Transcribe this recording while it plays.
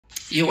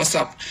Yo, what's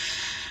up?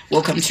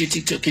 Welcome to your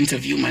TikTok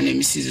interview. My name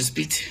is Caesar's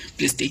Beat.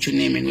 Please state your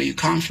name and where you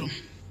come from.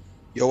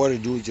 Yo, what to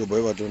do with your boy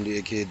Batondy,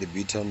 aka the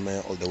Batondy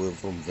man, all the way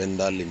from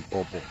Venda,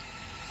 Limpopo.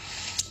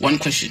 One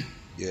question.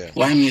 Yeah.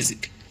 Why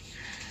music?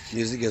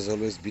 Music has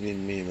always been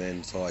in me,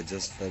 man. So I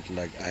just felt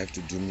like I have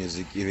to do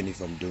music, even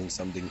if I'm doing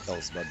something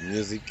else. But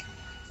music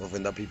for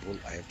Venda people,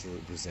 I have to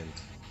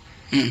represent.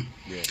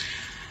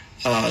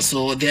 Yeah.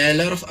 So there are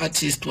a lot of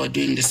artists who are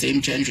doing the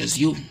same genre as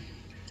you.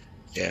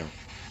 Yeah.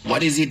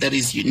 What is it that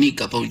is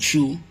unique about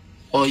you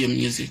or your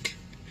music?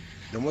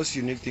 The most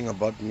unique thing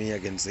about me, I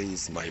can say,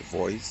 is my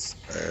voice,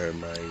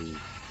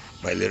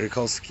 my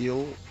lyrical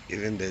skill.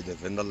 Even the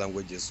Venda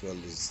language as well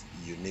is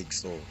unique.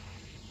 So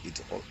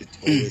it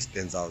always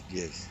stands out.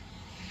 Yes.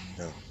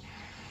 Yeah.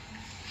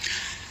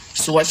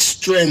 So what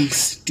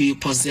strengths do you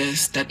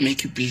possess that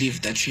make you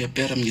believe that you're a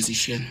better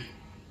musician?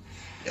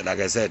 Yeah, like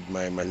I said,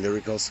 my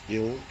lyrical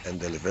skill and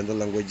the Venda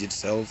language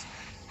itself,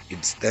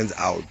 it stands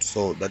out.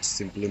 So that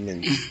simply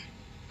means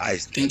I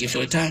stand Thank you for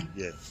your time.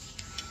 Yeah.